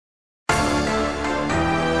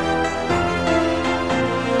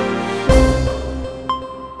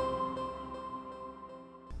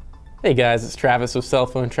Hey guys, it's Travis with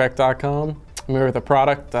cellphonetrek.com. I'm here with a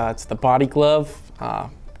product. It's the body glove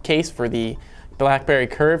case for the BlackBerry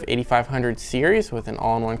Curve 8500 series with an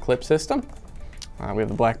all-in-one clip system. We have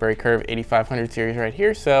the BlackBerry Curve 8500 series right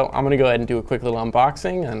here, so I'm going to go ahead and do a quick little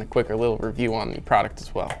unboxing and a quicker little review on the product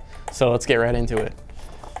as well. So let's get right into it.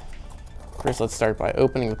 First, let's start by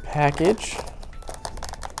opening the package.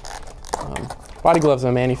 Body Glove's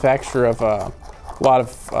a manufacturer of a lot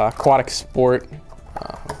of aquatic sport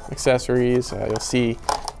accessories. You'll see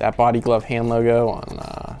that Body Glove hand logo on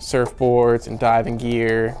surfboards and diving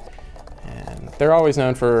gear, and they're always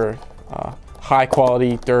known for high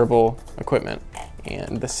quality, durable equipment.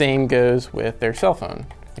 And the same goes with their cell phone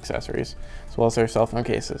accessories, as well as their cell phone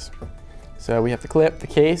cases. So we have the clip, the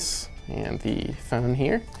case, and the phone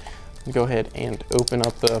here. Go ahead and open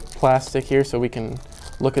up the plastic here so we can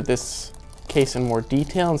look at this case in more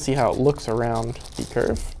detail and see how it looks around the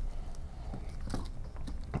Curve.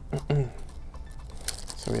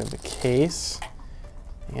 So we have the case,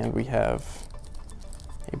 and we have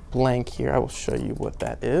a blank here. I will show you what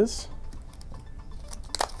that is.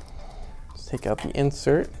 Let's take out the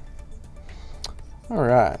insert. All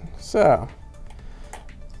right, so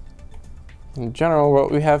in general,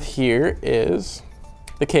 what we have here is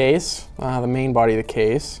the case, the main body of the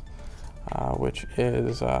case, which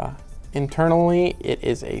is internally, it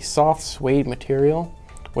is a soft suede material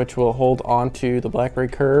which will hold on to the BlackBerry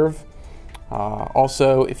Curve.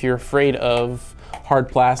 Also, if you're afraid of hard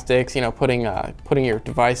plastics, putting your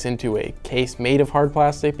device into a case made of hard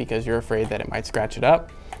plastic because you're afraid that it might scratch it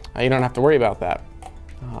up, you don't have to worry about that.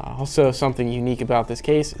 Also, something unique about this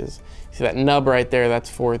case is, you see that nub right there, that's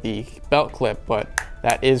for the belt clip, but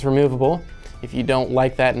that is removable. If you don't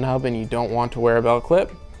like that nub and you don't want to wear a belt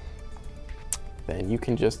clip, then you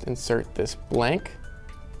can just insert this blank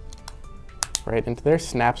right into there,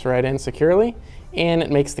 snaps right in securely, and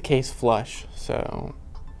it makes the case flush. So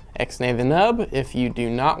X-nay the nub if you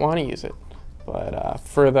do not want to use it. But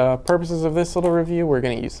for the purposes of this little review, we're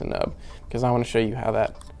going to use the nub because I want to show you how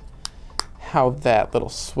that little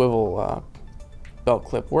swivel belt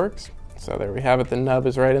clip works. So there we have it, the nub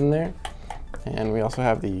is right in there. And we also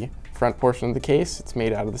have the front portion of the case. It's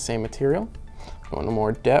made out of the same material. Go into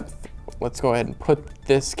more depth. Let's go ahead and put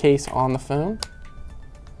this case on the phone.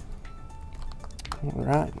 All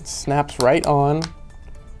right, it snaps right on,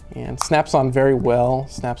 and snaps on very well.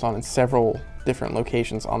 Snaps on in several different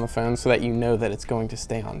locations on the phone so that you know that it's going to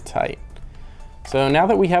stay on tight. So now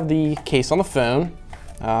that we have the case on the phone,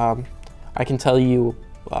 I can tell you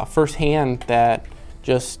firsthand that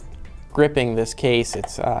just gripping this case,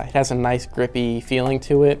 it has a nice grippy feeling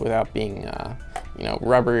to it without being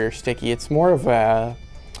rubbery or sticky. It's more of a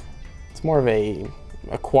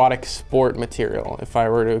aquatic sport material. If I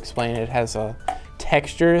were to explain it, it has a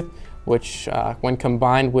texture which when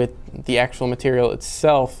combined with the actual material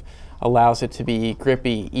itself allows it to be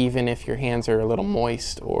grippy even if your hands are a little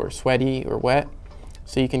moist or sweaty or wet.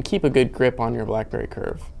 So you can keep a good grip on your BlackBerry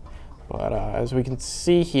Curve. But as we can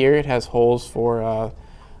see here, it has holes for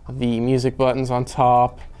the music buttons on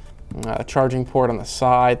top, a charging port on the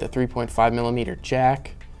side, the 3.5mm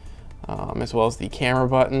jack, as well as the camera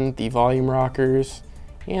button, the volume rockers,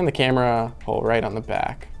 and the camera hole right on the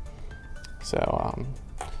back. So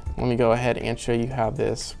let me go ahead and show you how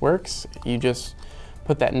this works. You just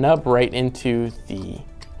put that nub right into the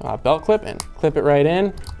belt clip and clip it right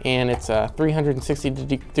in, and it's a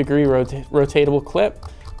 360-degree rotatable clip,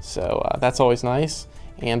 so that's always nice.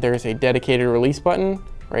 And there's a dedicated release button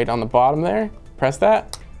right on the bottom there. Press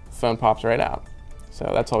that, the phone pops right out. So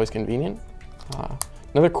that's always convenient.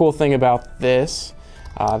 Another cool thing about this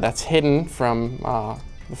that's hidden from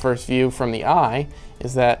the first view from the eye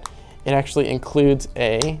is that it actually includes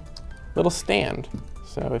a little stand.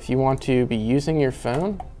 So if you want to be using your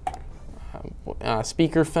phone,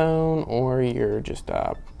 speaker phone, or you're just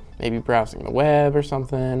maybe browsing the web or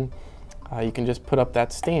something, you can just put up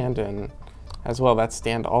that stand, and as well that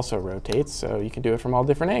stand also rotates, so you can do it from all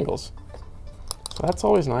different angles. So that's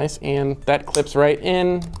always nice, and that clips right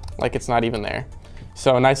in like it's not even there.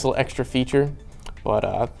 So a nice little extra feature.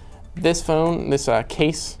 But this phone, this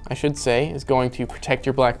case, I should say, is going to protect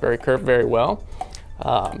your BlackBerry Curve very well.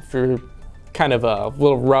 If you're kind of a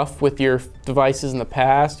little rough with your devices in the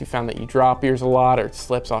past, you found that you drop yours a lot or it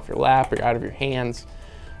slips off your lap or out of your hands,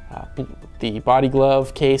 the Body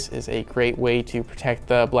Glove case is a great way to protect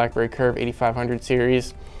the BlackBerry Curve 8500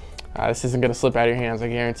 series. This isn't going to slip out of your hands, I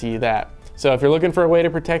guarantee you that. So if you're looking for a way to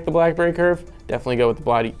protect the BlackBerry Curve, definitely go with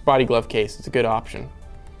the Body Glove case. It's a good option.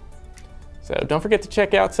 So don't forget to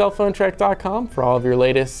check out cellphonetrek.com for all of your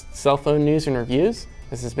latest cell phone news and reviews.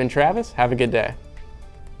 This has been Travis. Have a good day.